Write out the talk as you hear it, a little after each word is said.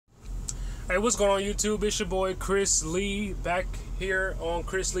Hey, what's going on YouTube? It's your boy Chris Lee back here on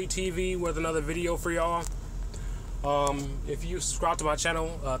Chris Lee TV with another video for y'all. If you subscribe to my channel,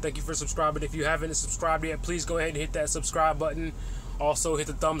 thank you for subscribing. If you haven't subscribed yet, please go ahead and hit that subscribe button. Also hit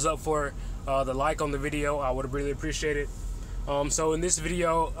the thumbs up for the like on the video. I would really appreciate it. So in this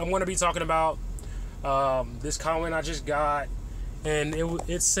video, I'm going to be talking about this comment I just got, and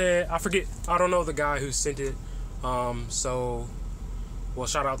it said, I don't know the guy who sent it. Well,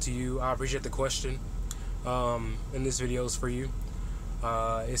 shout out to you. I appreciate the question. And this video is for you.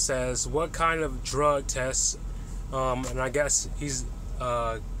 It says, what kind of drug tests, and I guess he's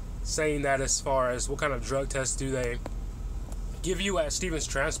saying that as far as what kind of drug tests do they give you at Stevens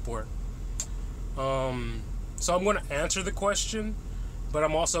Transport. So I'm going to answer the question, but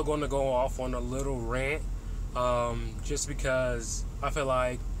I'm also going to go off on a little rant, just because I feel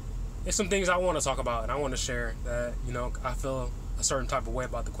like it's some things I want to talk about and I want to share that, you know, I feel a certain type of way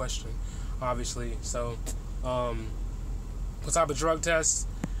about the question, obviously. So what type of drug tests?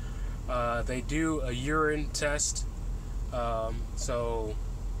 They do a urine test, so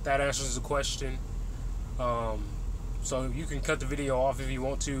that answers the question. So you can cut the video off if you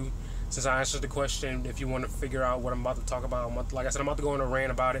want to, since I answered the question. If you want to figure out what I'm about to talk about, like I said, I'm about to go on a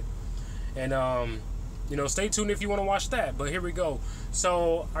rant about it, and you know, stay tuned if you want to watch that. But here we go.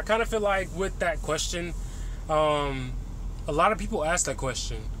 So I kind of feel like with that question, a lot of people ask that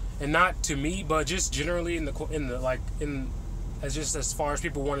question, and not to me, but just generally as far as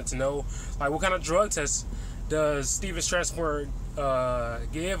people wanted to know, like, what kind of drug tests does Stevens Transport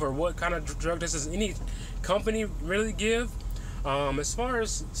give, or what kind of drug tests does any company really give? As far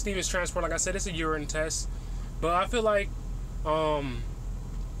as Stevens Transport, like I said, it's a urine test, but I feel like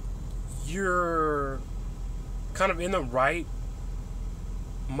you're kind of in the right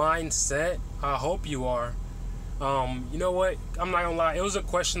mindset. I hope you are. You know what? I'm not gonna lie. It was a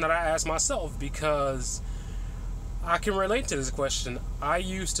question that I asked myself because I can relate to this question. I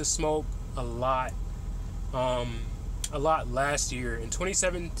used to smoke a lot last year in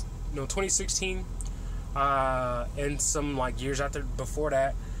 2016, and some like years before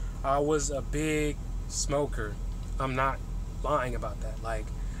that. I was a big smoker. I'm not lying about that. Like,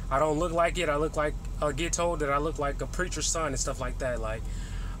 I don't look like it. I get told that I look like a preacher's son and stuff like that. Like,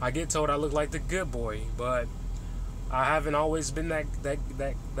 I get told I look like the good boy, but I haven't always been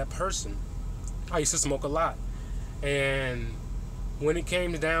that person. I used to smoke a lot, and when it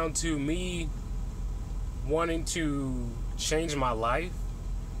came down to me wanting to change my life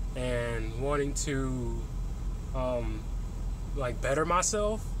and wanting to like better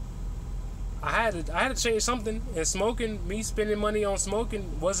myself, I had to change something. And me spending money on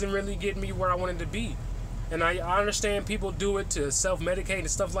smoking wasn't really getting me where I wanted to be. And I understand people do it to self-medicate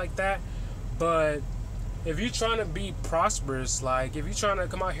and stuff like that, but if you're trying to be prosperous, like if you're trying to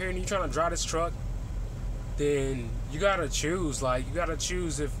come out here and you're trying to drive this truck, then you gotta choose. Like, you gotta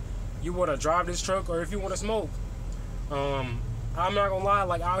choose if you want to drive this truck or if you want to smoke. I'm not gonna lie,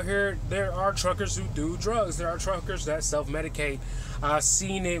 like, out here there are truckers who do drugs. There are truckers that self-medicate. I've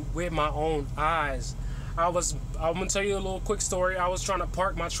seen it with my own eyes. I'm gonna tell you a little quick story. I was trying to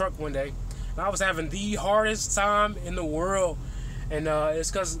park my truck one day, and I was having the hardest time in the world, and it's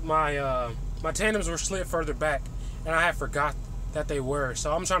because my tandems were slid further back, and I had forgot that they were.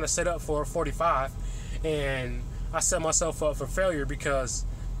 So I'm trying to set up for a 45, and I set myself up for failure because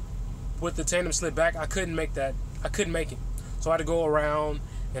with the tandem slid back, I couldn't make it. So I had to go around,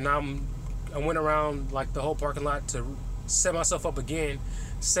 and I went around like the whole parking lot to set myself up again,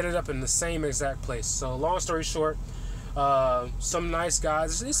 set it up in the same exact place. So long story short, some nice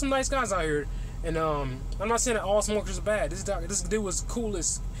guys. There's some nice guys out here, and I'm not saying that all smokers are bad. This dude was cool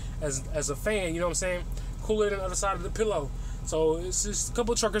as a fan, you know what I'm saying? Cooler than the other side of the pillow. So it's just a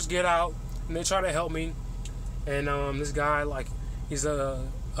couple of truckers get out and they try to help me. And this guy, like, he's a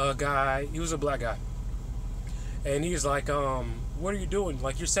guy, he was a black guy. And he's like, what are you doing?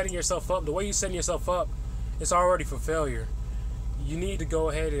 Like, you're setting yourself up. The way you're setting yourself up, it's already for failure. You need to go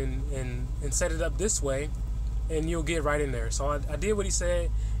ahead and set it up this way, and you'll get right in there. So I did what he said,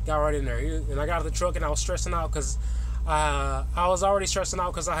 got right in there. And I got out of the truck, and I was stressing out because I was already stressing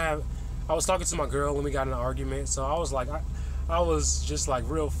out because I was talking to my girl when we got in an argument. So I was like, I was just like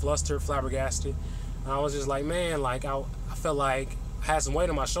real flustered, flabbergasted. And I was just like, man, like I felt like I had some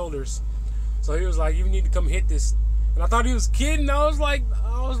weight on my shoulders. So he was like, you need to come hit this. And I thought he was kidding. I was like,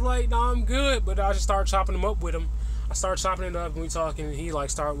 nah, I'm good. But I just started chopping him up with him. I started chopping it up and we talking, and we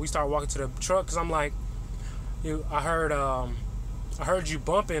started walking to the truck, because I'm like, I heard you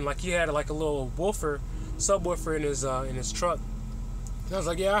bumping, like you had like a little subwoofer in his truck. And I was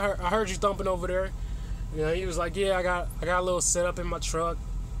like, yeah, I heard you thumping over there. You know, he was like, yeah, I got a little setup in my truck.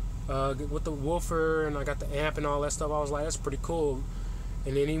 with the woofer, and I got the amp and all that stuff. I was like, that's pretty cool.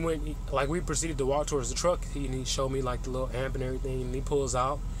 And then we proceeded to walk towards the truck, and he showed me like the little amp and everything, and he pulls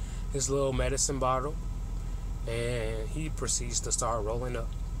out his little medicine bottle, and he proceeds to start rolling up.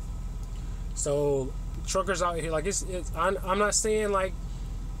 So truckers out here, like I'm not saying like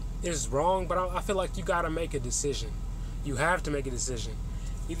it's wrong, but I feel like you gotta make a decision. You have to make a decision.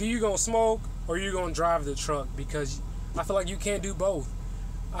 Either you're gonna smoke or you're gonna drive the truck, because I feel like you can't do both.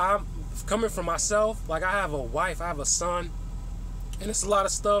 I'm coming from myself, like I have a wife, I have a son, and it's a lot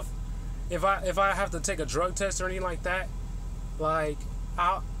of stuff. If I have to take a drug test or anything like that, like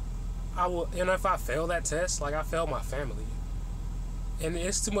I will, and if I fail that test, like I failed my family. And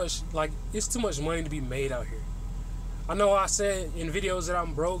it's too much money to be made out here. I know I said in videos that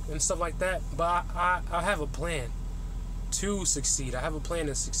I'm broke and stuff like that, but I have a plan to succeed. I have a plan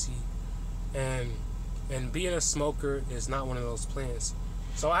to succeed. And being a smoker is not one of those plans.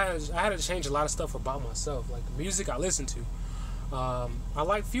 So I had to change a lot of stuff about myself. Like the music I listen to. I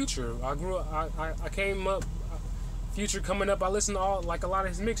like Future. I came up, Future coming up, I listened to a lot of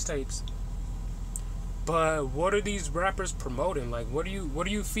his mixtapes. But what are these rappers promoting? Like, what are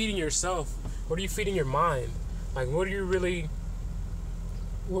you feeding yourself? What are you feeding your mind? Like, what are you really?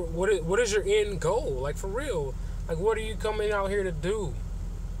 What is your end goal? Like, for real? Like, what are you coming out here to do?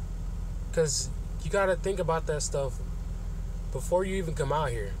 Because you gotta think about that stuff before you even come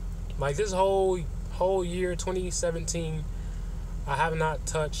out here. Like this whole year 2017, I have not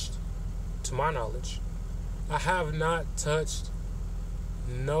touched, to my knowledge, I have not touched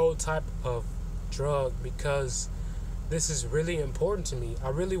no type of drug, because this is really important to me. I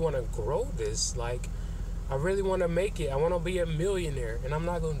really want to grow this. Like, I really want to make it. I want to be a millionaire, and I'm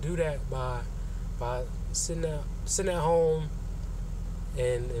not going to do that by sitting at home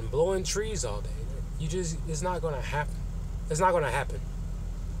and blowing trees all day. It's not going to happen. It's not going to happen.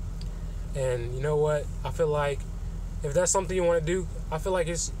 And you know what? I feel like if that's something you want to do, I feel like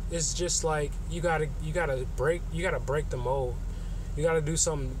it's just like you gotta break the mold. You gotta do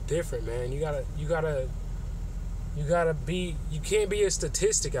something different, man. You can't be a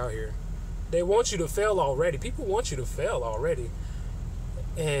statistic out here. They want you to fail already. People want you to fail already.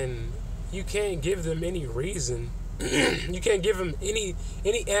 And you can't give them any reason. You can't give them any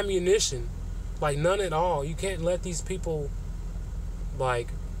ammunition. Like, none at all. You can't let these people, like,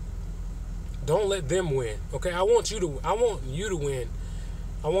 don't let them win. Okay? I want you to win. I want you to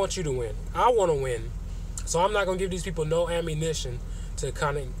win. I want to win. So I'm not gonna give these people no ammunition to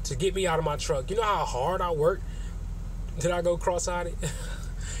get me out of my truck. You know how hard I worked? Did I go cross-eyed?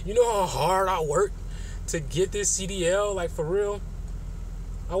 You know how hard I worked to get this CDL? Like, for real?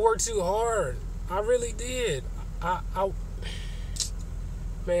 I worked too hard. I really did.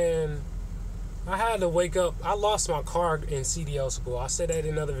 Man, I had to wake up. I lost my car in CDL school. I said that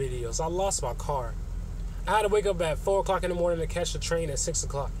in other videos. I lost my car. I had to wake up at 4 o'clock in the morning to catch the train at 6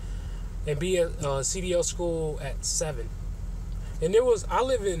 o'clock. And be at CDL school at 7. And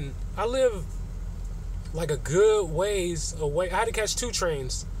I live like a good ways away. I had to catch 2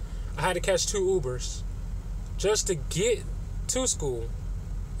 trains. I had to catch 2 Ubers just to get to school.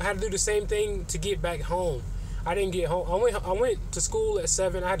 I had to do the same thing to get back home. I didn't get home. I went to school at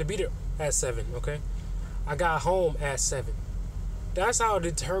 7. I had to be there at 7, okay? I got home at 7. That's how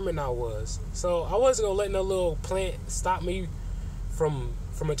determined I was. So I wasn't going to let no little plant stop me from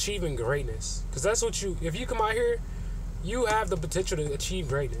achieving greatness. Because that's what if you come out here, you have the potential to achieve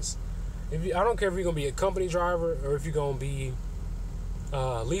greatness. I don't care if you're going to be a company driver or if you're going to be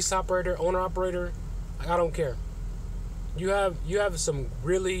a lease operator, owner operator. I don't care. You have some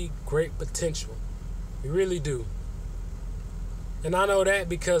really great potential. You really do. And I know that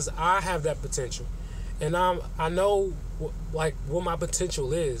because I have that potential. And I know what my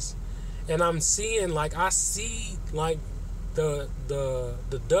potential is. And I'm seeing, like, I see, like, the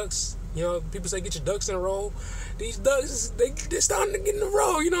ducks. You know, people say get your ducks in a row. These ducks, they're starting to get in a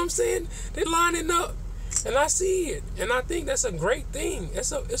row. You know what I'm saying? They're lining up, and I see it, and I think that's a great thing.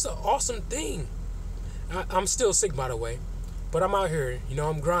 It's an awesome thing. I'm still sick, by the way, but I'm out here. You know,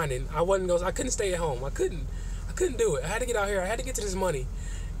 I'm grinding. I couldn't stay at home. I couldn't do it. I had to get out here. I had to get to this money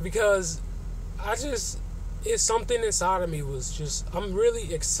because it's something inside of me I'm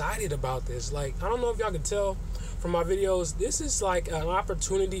really excited about this. Like, I don't know if y'all can tell from my videos, this is like an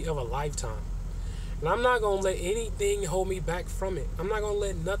opportunity of a lifetime. And I'm not going to let anything hold me back from it. I'm not going to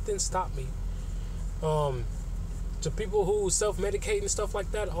let nothing stop me. To people who self-medicate and stuff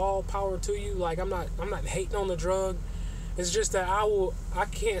like that, all power to you. Like, I'm not hating on the drug. It's just that I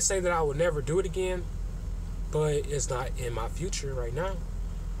can't say that I will never do it again, but it's not in my future right now.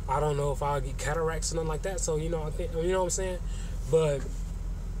 I don't know if I'll get cataracts or nothing like that. So, you know what I'm saying? But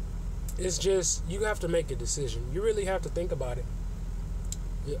It's just, you have to make a decision. You really have to think about it.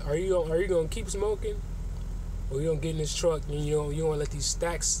 Are you gonna keep smoking, or you gonna get in this truck and you gonna let these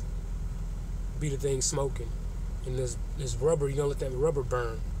stacks be the thing smoking, and this rubber, you gonna let that rubber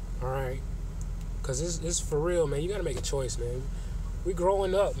burn? All right, cause it's for real, man. You gotta make a choice, man. We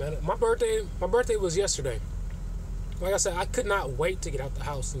growing up, man. My birthday was yesterday. Like I said, I could not wait to get out the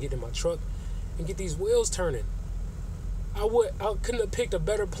house and get in my truck and get these wheels turning. I couldn't have picked a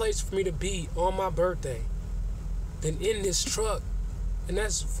better place for me to be on my birthday than in this truck. And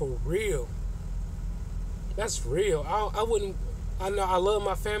that's for real. That's real. I know I love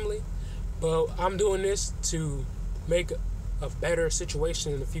my family, but I'm doing this to make a better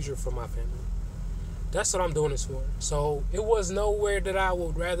situation in the future for my family. That's what I'm doing this for. So it was nowhere that I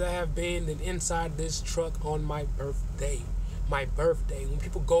would rather have been than inside this truck on my birthday. My birthday. When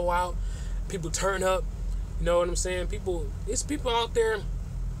people go out, people turn up, you know what I'm saying? It's people out there.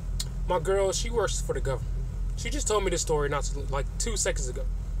 My girl, she works for the government. She just told me this story like 2 seconds ago.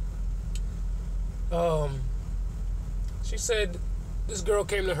 She said this girl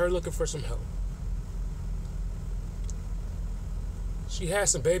came to her looking for some help. She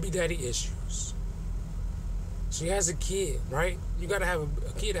has some baby daddy issues. She has a kid, right? You gotta have a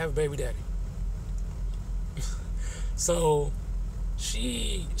kid to have a baby daddy. So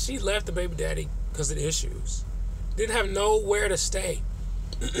she left the baby daddy because of the issues. Didn't have nowhere to stay.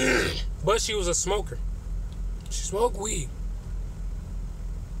 But she was a smoker. She smoked weed.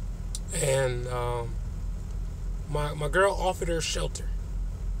 And my girl offered her shelter.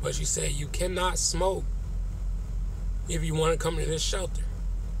 But she said, you cannot smoke if you want to come to this shelter.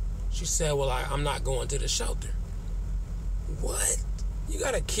 She said, well, I'm not going to the shelter. What? You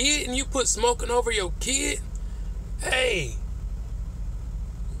got a kid and you put smoking over your kid? Hey,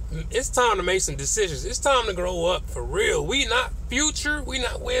 it's time to make some decisions. It's time to grow up for real. We not Future. We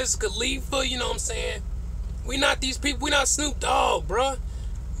not Wiz Khalifa. You know what I'm saying? We not these people. We not Snoop Dogg, bruh.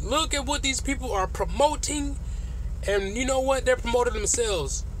 Look at what these people are promoting. And you know what? They're promoting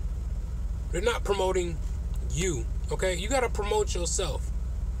themselves. They're not promoting you. Okay? You got to promote yourself.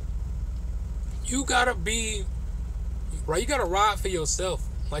 You got to be... Right? You got to ride for yourself.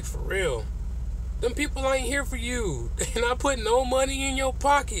 Like, for real. Them people ain't here for you. They're not putting no money in your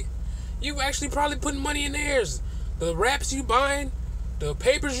pocket. You actually probably putting money in theirs. The wraps you buying, the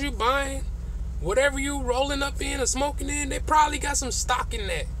papers you buying, whatever you rolling up in or smoking in, they probably got some stock in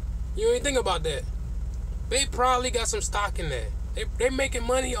that. You ain't think about that. They probably got some stock in that. They making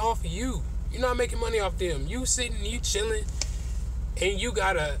money off of you. You're not making money off them. You sitting, you chilling, and you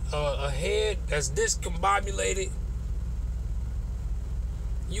got a head that's discombobulated.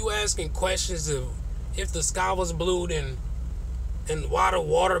 You asking questions of if the sky was blue, then and why the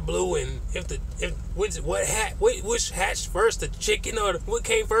water blue, and which hatched first, the chicken or what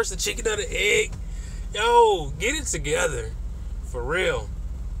came first, the chicken or the egg? Yo, get it together, for real.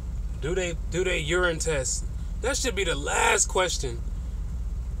 Do they urine test? That should be the last question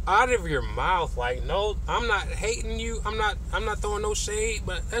out of your mouth. Like, no, I'm not hating you. I'm not throwing no shade,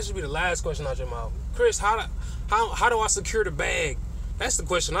 but that should be the last question out your mouth. Chris, how do I secure the bag? That's the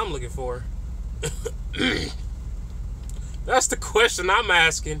question I'm looking for. That's the question I'm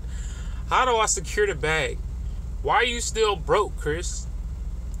asking. How do I secure the bag? Why are you still broke, Chris?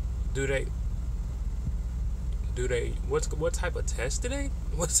 Do they? What type of test do they?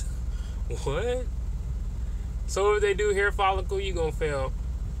 What? So if they do hair follicle, you gonna fail.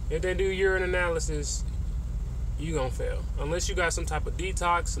 If they do urine analysis, you gonna fail. Unless you got some type of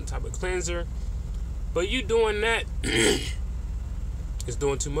detox, some type of cleanser. But you doing that is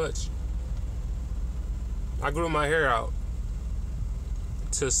doing too much. I grew my hair out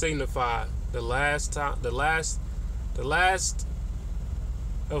to signify the last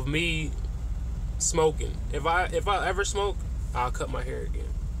of me smoking. If I ever smoke, I'll cut my hair again.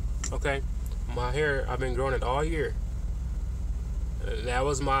 Okay? My hair, I've been growing it all year.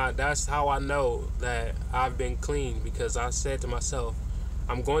 That's how I know that I've been clean, because I said to myself,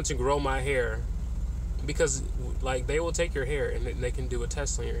 I'm going to grow my hair, because like they will take your hair and they can do a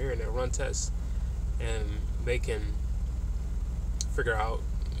test on your hair, and they'll run tests, and they can figure out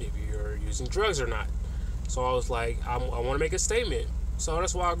if you're using drugs or not. So I was like, I want to make a statement. So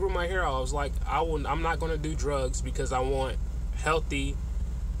that's why I grew my hair out. I was like, I'm not going to do drugs because I want healthy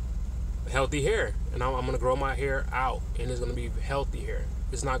hair, and I'm going to grow my hair out, and it's going to be healthy hair.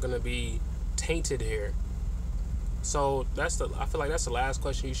 It's not going to be tainted hair. So I feel like that's the last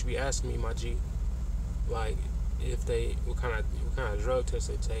question you should be asking me, my G. Like, what kind of drug tests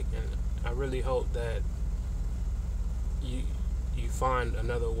they take, and I really hope that you find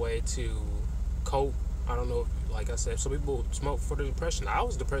another way to cope I don't know if, like I said, some people smoke for the depression. I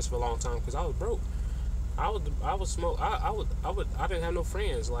was depressed for a long time because I was broke. I would smoke. I didn't have no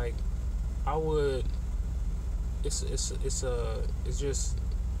friends. Like I would. It's just.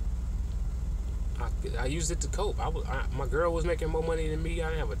 I used it to cope. My girl was making more money than me. I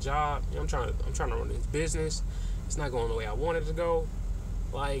didn't have a job. I'm trying to run this business. It's not going the way I wanted it to go.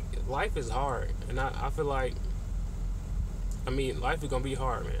 Like life is hard, and I feel like. I mean, life is gonna be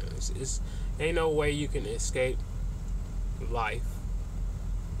hard, man. It's ain't no way you can escape life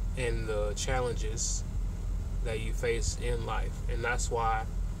and the challenges that you face in life, and that's why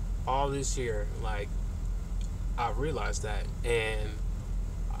all this year, like, I realized that, and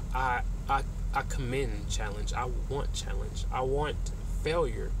I I I commend challenge. I want challenge. I want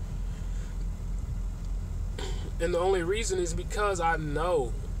failure, and the only reason is because I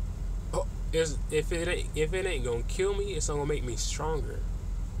know is if it ain't gonna kill me, it's gonna make me stronger.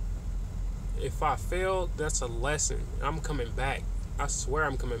 If I fail, that's a lesson. I'm coming back. I swear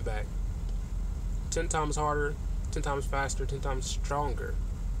I'm coming back. 10 times harder, 10 times faster, 10 times stronger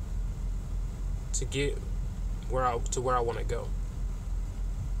to get where I want to go.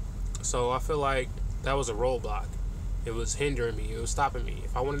 So I feel like that was a roadblock. It was hindering me. It was stopping me.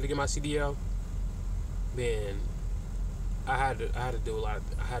 If I wanted to get my CDL, then I had to do a lot.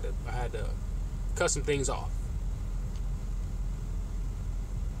 I had to cut some things off,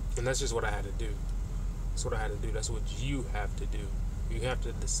 and that's just what I had to do. That's what I had to do. That's what you have to do. You have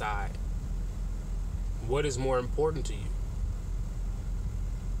to decide what is more important to you,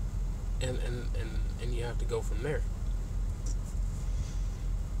 and you have to go from there.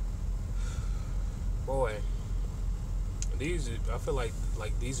 Boy, I feel like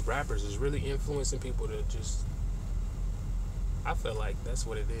these rappers is really influencing people to just. I feel like that's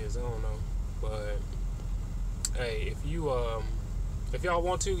what it is. I don't know, but hey, if y'all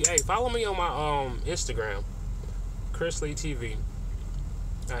want to, hey, follow me on my Instagram, Chris Lee TV.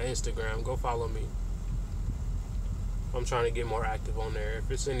 Instagram, go follow me. I'm trying to get more active on there.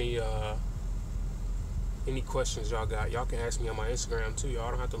 If it's any questions y'all got, y'all can ask me on my Instagram too. Y'all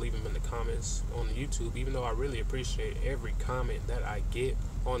don't have to leave them in the comments on YouTube, even though I really appreciate every comment that I get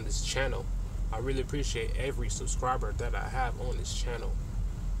on this channel. I really appreciate every subscriber that I have on this channel.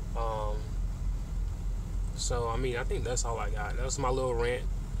 So I mean, I think that's all I got. That was my little rant,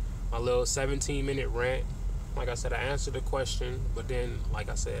 my little 17-minute rant. Like I said, I answered the question, but then, like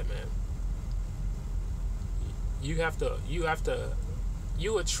I said, man, you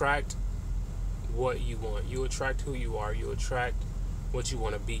attract what you want. You attract who you are. You attract what you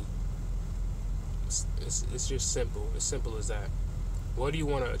want to be. It's just simple. As simple as that. What do you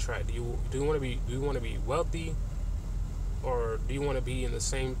want to attract? Do you want to be wealthy, or do you want to be in the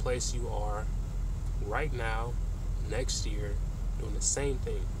same place you are right now, next year, doing the same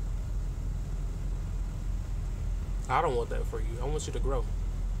thing? I don't want that for you. I want you to grow.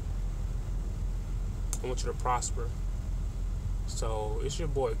 I want you to prosper. So it's your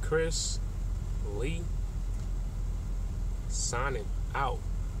boy Chris Lee signing out.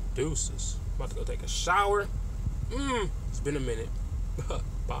 Deuces. I'm about to go take a shower. It's been a minute.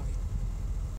 Bye.